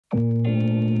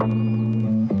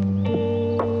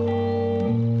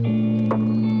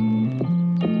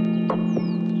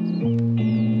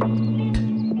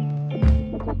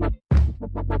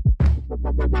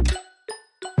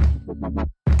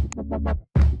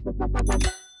Hey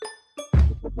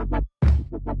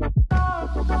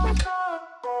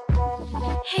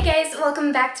guys,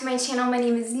 welcome back to my channel. My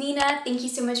name is Nina. Thank you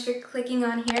so much for clicking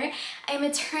on here. I am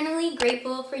eternally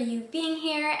grateful for you being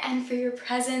here and for your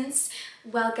presence.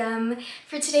 Welcome.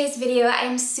 For today's video, I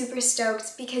am super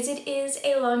stoked because it is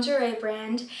a lingerie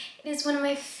brand. It is one of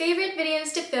my favorite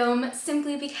videos to film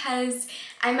simply because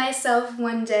I myself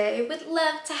one day would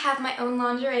love to have my own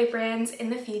lingerie brands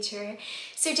in the future.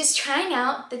 So just trying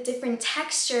out the different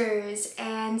textures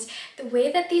and the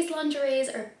way that these lingeries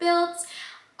are built.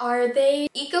 Are they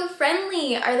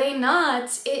eco-friendly? Are they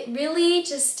not? It really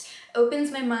just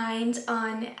opens my mind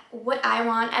on what I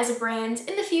want as a brand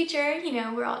in the future. You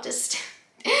know, we're all just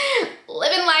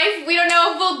living life. We don't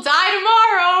know if we'll die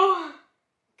tomorrow.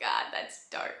 God, that's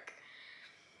dark.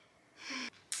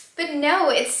 But no,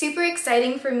 it's super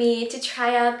exciting for me to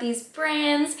try out these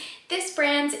brands. This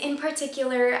brand in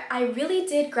particular, I really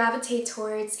did gravitate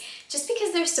towards just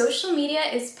because their social media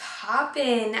is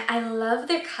poppin'. I love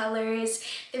their colors.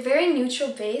 They're very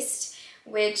neutral based,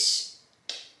 which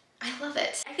I love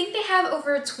it. I think they have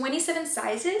over 27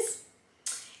 sizes.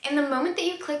 And the moment that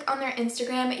you click on their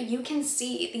Instagram, you can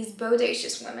see these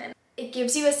bodacious women. It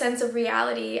gives you a sense of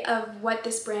reality of what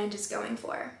this brand is going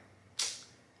for.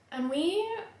 And we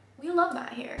love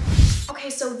that here. Okay,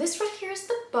 so this right here is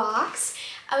the box.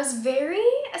 I was very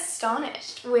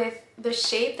astonished with the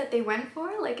shape that they went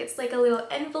for. Like, it's like a little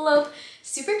envelope,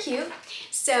 super cute.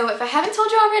 So if I haven't told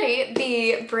you already,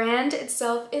 the brand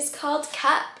itself is called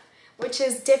CUUP, which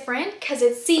is different because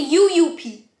it's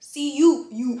C-U-U-P.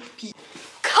 C-U-U-P.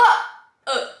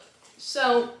 CUUP.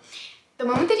 So the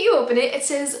moment that you open it, it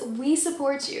says, "We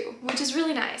support you," which is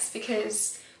really nice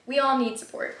because we all need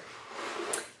support.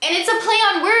 And it's a play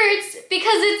on words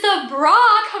because it's a bra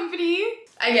company.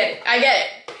 I get it.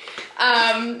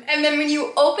 And then when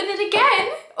you open it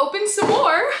again, open some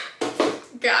more.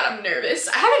 God, I'm nervous.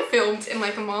 I haven't filmed in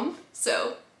like a month,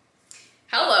 so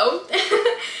hello.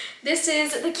 This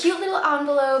is the cute little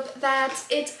envelope that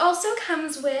it also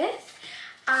comes with.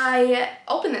 I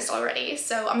opened this already,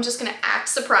 so I'm just gonna act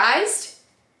surprised.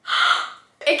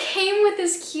 It came with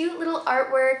this cute little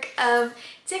artwork of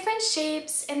different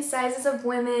shapes and sizes of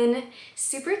women,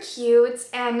 super cute,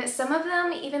 and some of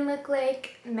them even look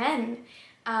like men.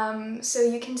 So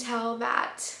you can tell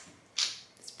that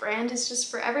this brand is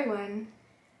just for everyone.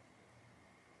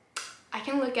 I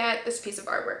can look at this piece of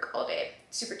artwork all day,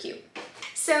 super cute.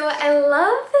 So I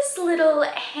love this little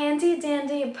handy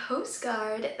dandy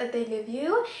postcard that they give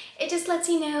you. It just lets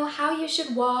you know how you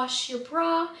should wash your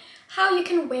bra, how you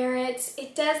can wear it.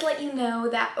 It does let you know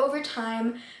that over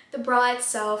time, the bra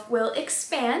itself will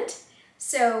expand.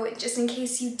 So just in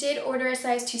case you did order a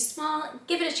size too small,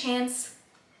 give it a chance.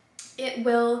 It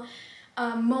will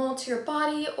mold to your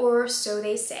body, or so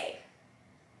they say.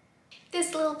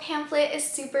 This little pamphlet is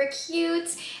super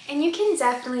cute, and you can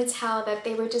definitely tell that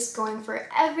they were just going for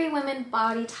every woman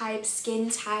body type, skin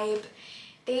type.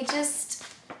 They just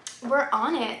were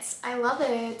on it. I love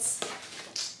it.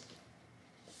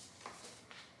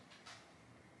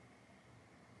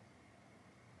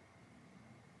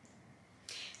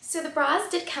 So the bras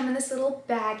did come in this little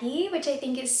baggie, which I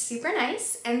think is super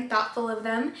nice and thoughtful of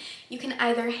them. You can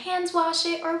either hand wash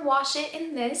it or wash it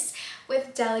in this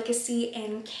with delicacy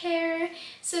and care.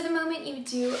 So the moment you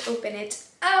do open it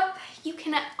up, you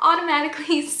can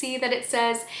automatically see that it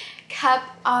says CUUP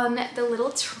on the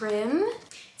little trim.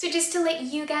 So just to let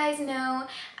you guys know,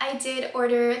 I did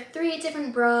order 3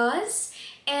 different bras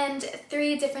and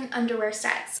 3 different underwear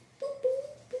sets.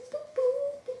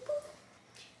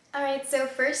 Alright, so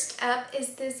first up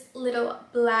is this little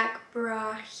black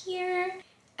bra here.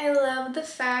 I love the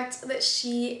fact that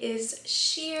she is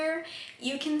sheer.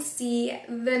 You can see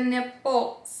the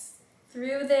nipples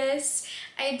through this.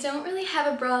 I don't really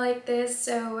have a bra like this,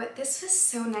 so this was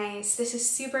so nice. This is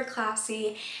super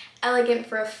classy, elegant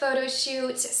for a photo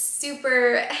shoot,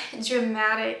 super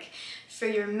dramatic for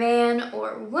your man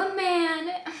or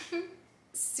woman.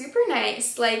 Super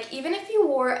nice. Like, even if you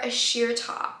wore a sheer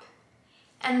top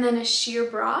and then a sheer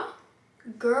bra,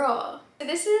 girl.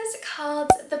 This is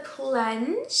called the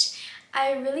Plunge.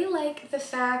 I really like the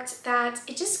fact that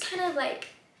it just kind of like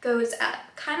goes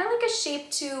up, kind of like a shape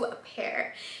to a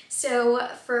pear. So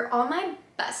for all my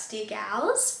busty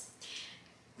gals,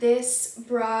 this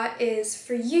bra is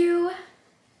for you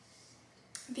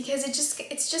because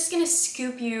it's just gonna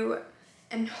scoop you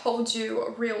and hold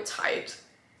you real tight.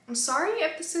 I'm sorry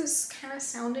if this is kind of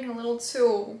sounding a little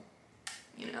too,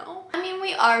 you know? I mean,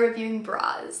 we are reviewing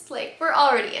bras, like we're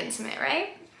already intimate,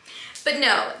 right? But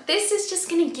no, this is just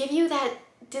gonna give you that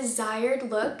desired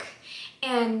look,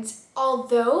 and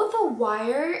although the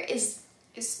wire is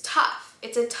is tough.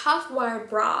 It's a tough wired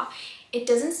bra. It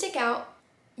doesn't stick out.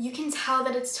 You can tell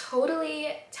that it's totally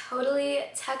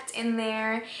tucked in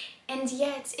there, and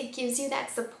yet it gives you that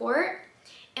support.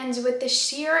 And with the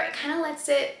sheer, it kind of lets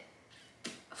it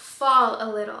fall a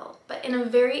little, but in a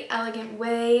very elegant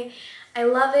way. I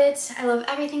love it. I love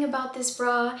everything about this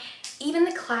bra, even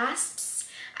the clasps.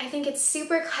 I think it's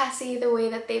super classy the way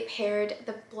that they paired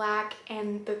the black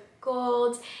and the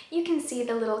gold. You can see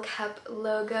the little CUUP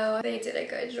logo. They did a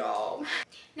good job.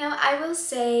 Now I will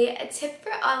say a tip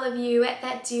for all of you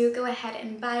that do go ahead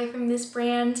and buy from this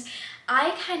brand.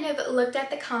 I kind of looked at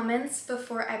the comments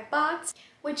before I bought,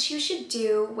 which you should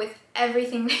do with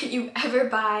everything that you ever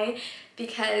buy,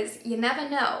 because you never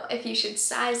know if you should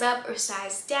size up or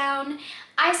size down.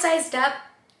 I sized up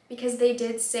because they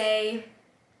did say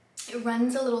it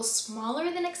runs a little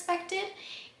smaller than expected,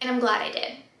 and I'm glad I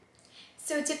did.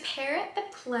 So to pair the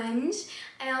plunge,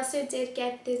 I also did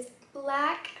get this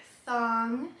black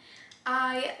thong.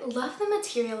 I love the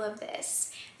material of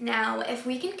this. Now, if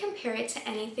we can compare it to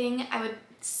anything, I would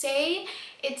say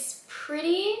it's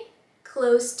pretty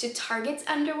close to Target's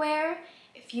underwear.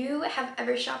 If you have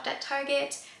ever shopped at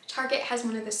Target, Target has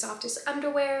one of the softest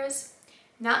underwears.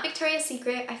 Not Victoria's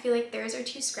Secret, I feel like theirs are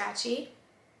too scratchy.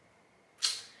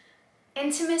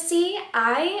 Intimacy,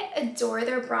 I adore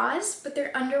their bras, but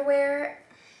their underwear,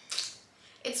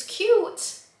 it's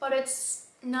cute, but it's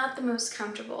not the most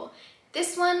comfortable.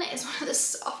 This one is one of the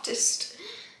softest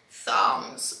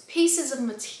thongs, pieces of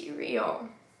material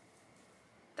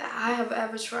that I have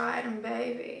ever tried, and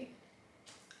baby,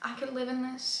 I could live in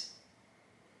this.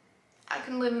 I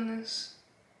can live in this.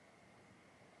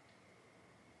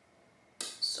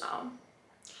 So,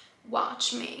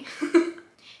 watch me.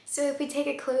 So if we take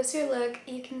a closer look,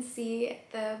 you can see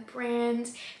the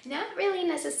brand, not really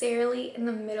necessarily in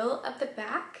the middle of the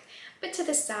back, but to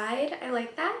the side. I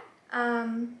like that.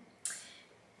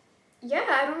 Yeah,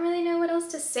 I don't really know what else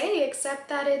to say except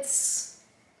that it's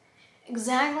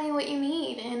exactly what you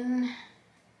need in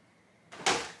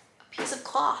a piece of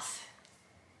cloth.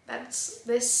 That's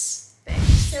this thing.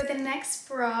 So the next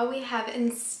bra we have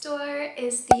in store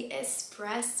is the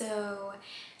Espresso.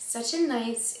 Such a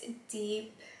nice,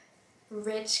 deep,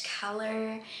 rich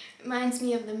color. Reminds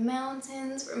me of the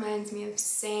mountains, reminds me of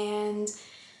sand,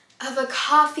 of a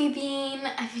coffee bean.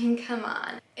 I mean, come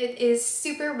on. It is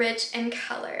super rich in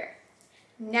color.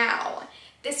 Now,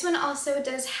 this one also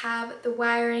does have the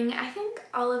wiring. I think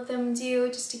all of them do,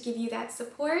 just to give you that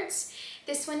support.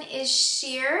 This one is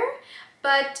sheer,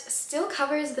 but still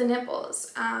covers the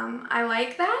nipples. I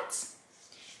like that.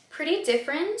 Pretty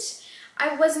different.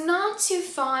 I was not too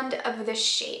fond of the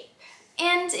shape,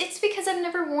 and it's because I've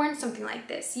never worn something like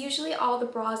this. Usually all the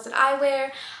bras that I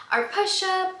wear are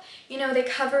push-up, you know, they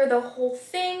cover the whole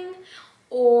thing,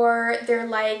 or they're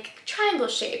like triangle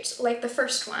shaped, like the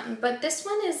first one. But this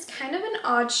one is kind of an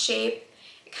odd shape.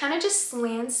 It kind of just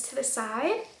slants to the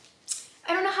side.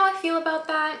 I don't know how I feel about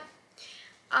that.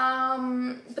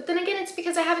 But then again, it's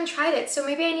because I haven't tried it. So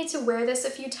maybe I need to wear this a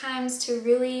few times to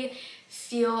really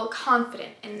feel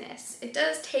confident in this. It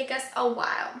does take us a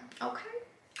while, okay?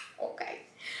 Okay.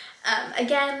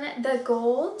 Again, the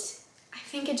gold, I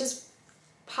think it just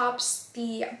pops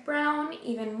the brown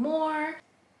even more.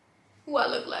 What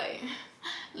I look like?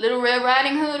 Little Red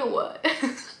Riding Hood or what?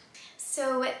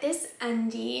 So this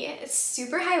undie is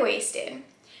super high-waisted,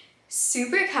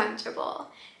 super comfortable,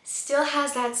 still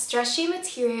has that stretchy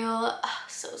material. Oh,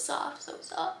 so soft, so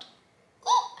soft.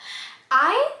 Oh.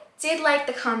 I did like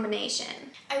the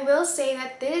combination. I will say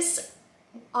that this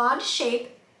odd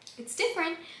shape, it's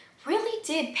different, really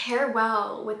did pair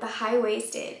well with the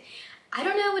high-waisted. I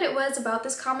don't know what it was about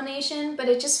this combination, but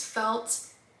it just felt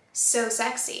so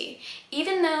sexy.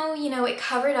 Even though, you know, it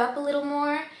covered up a little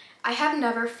more, I have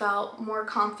never felt more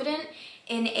confident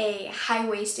in a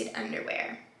high-waisted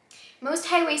underwear. Most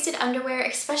high-waisted underwear,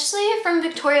 especially from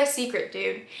Victoria's Secret,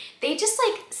 dude, they just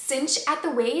like cinch at the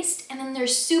waist and then they're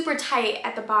super tight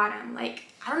at the bottom. Like,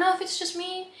 I don't know if it's just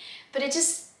me, but it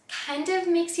just kind of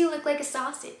makes you look like a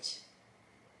sausage.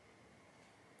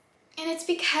 And it's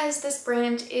because this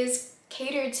brand is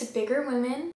catered to bigger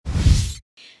women.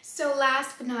 So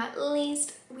last but not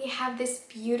least, we have this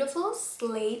beautiful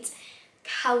slate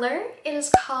color. It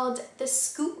is called the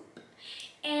CUUP.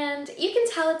 And you can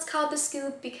tell it's called the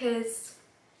CUUP because,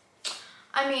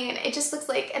 I mean, it just looks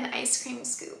like an ice cream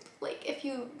scoop. Like, if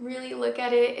you really look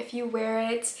at it, if you wear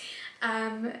it,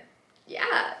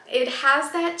 yeah, it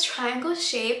has that triangle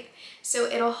shape, so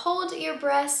it'll hold your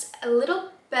breasts a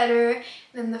little better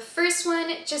than the first one,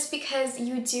 just because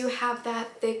you do have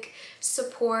that thick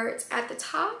support at the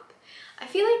top. I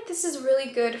feel like this is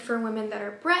really good for women that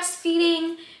are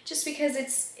breastfeeding, just because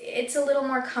it's a little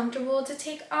more comfortable to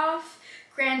take off.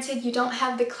 Granted, you don't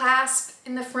have the clasp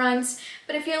in the front,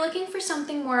 but if you're looking for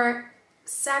something more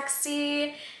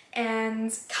sexy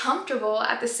and comfortable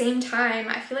at the same time,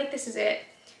 I feel like this is it.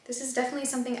 This is definitely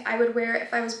something I would wear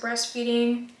if I was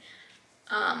breastfeeding.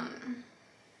 But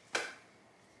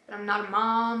I'm not a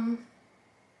mom.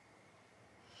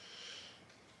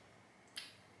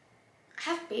 I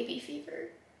have baby fever.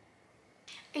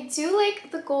 I do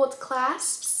like the gold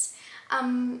clasps.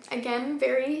 Again,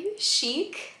 very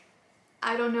chic.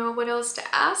 I don't know what else to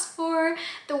ask for.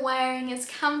 The wiring is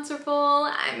comfortable.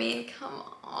 I mean, come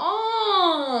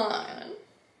on.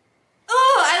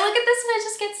 Oh, I look at this and I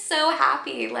just get so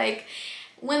happy. Like,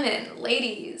 women,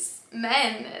 ladies,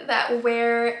 men that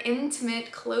wear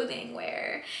intimate clothing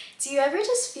wear. Do you ever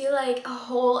just feel like a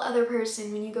whole other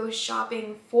person when you go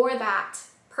shopping for that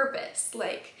purpose?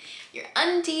 Like your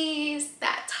undies,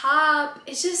 that top,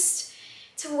 it's just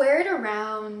to wear it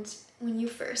around when you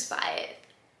first buy it.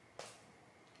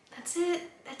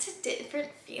 That's a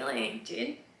different feeling,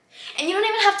 dude. And you don't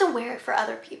even have to wear it for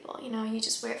other people, you know, you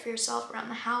just wear it for yourself around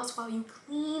the house while you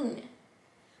clean,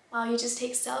 while you just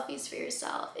take selfies for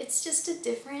yourself. It's just a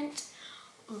different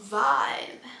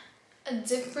vibe, a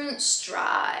different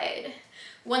stride,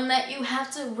 one that you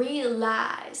have to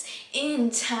realize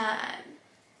in time.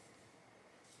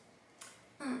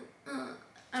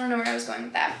 I don't know where I was going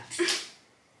with that.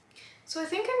 So I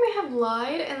think I may have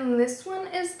lied, and this one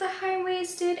is the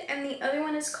high-waisted and the other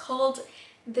one is called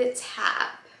the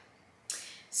tap.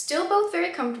 Still both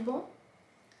very comfortable,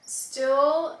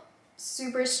 still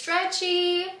super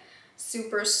stretchy,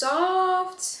 super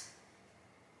soft.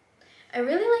 I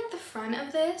really like the front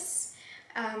of this.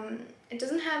 It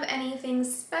doesn't have anything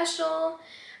special.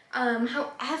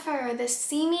 However, the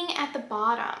seaming at the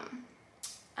bottom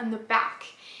and the back,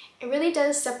 it really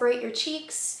does separate your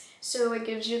cheeks, so it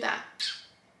gives you that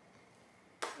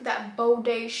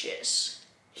bodacious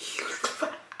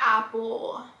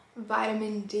apple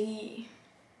vitamin D.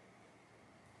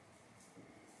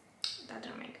 That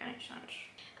didn't make any sense.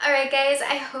 Alright guys,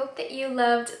 I hope that you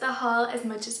loved the haul as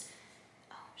much as...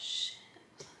 Oh shit.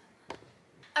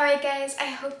 Alright guys, I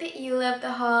hope that you loved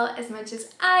the haul as much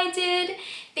as I did.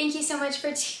 Thank you so much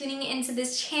for tuning into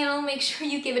this channel. Make sure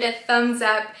you give it a thumbs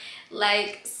up,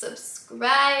 like,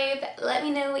 subscribe. Let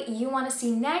me know what you want to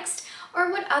see next or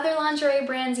what other lingerie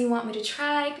brands you want me to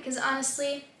try, because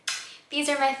honestly, these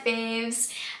are my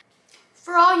faves.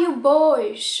 For all you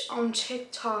boys on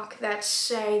TikTok that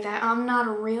say that I'm not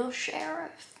a real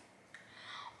sheriff,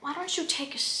 why don't you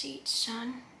take a seat,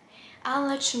 son? I'll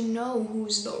let you know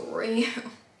who's the real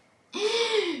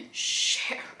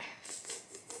sheriff.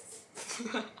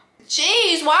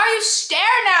 Jeez, why are you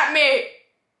staring at me?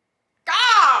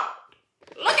 God!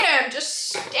 Look at him, just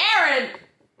staring.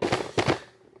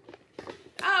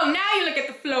 Oh, now you look at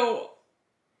the floor.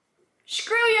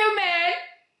 Screw you, man.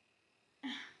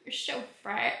 You're so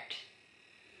fat.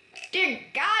 Dear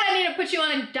God, I need to put you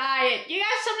on a diet. You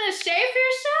got something to say for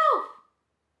yourself?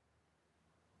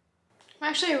 I'm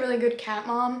actually a really good cat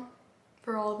mom,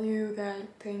 for all of you that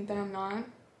think that I'm not.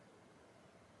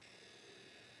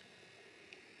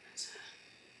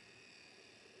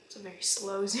 It's a very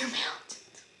slow zoom out.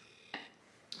 I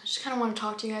just kind of want to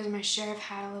talk to you guys in my sheriff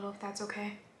hat a little, if that's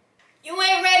okay. You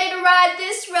ain't ready to ride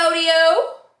this rodeo.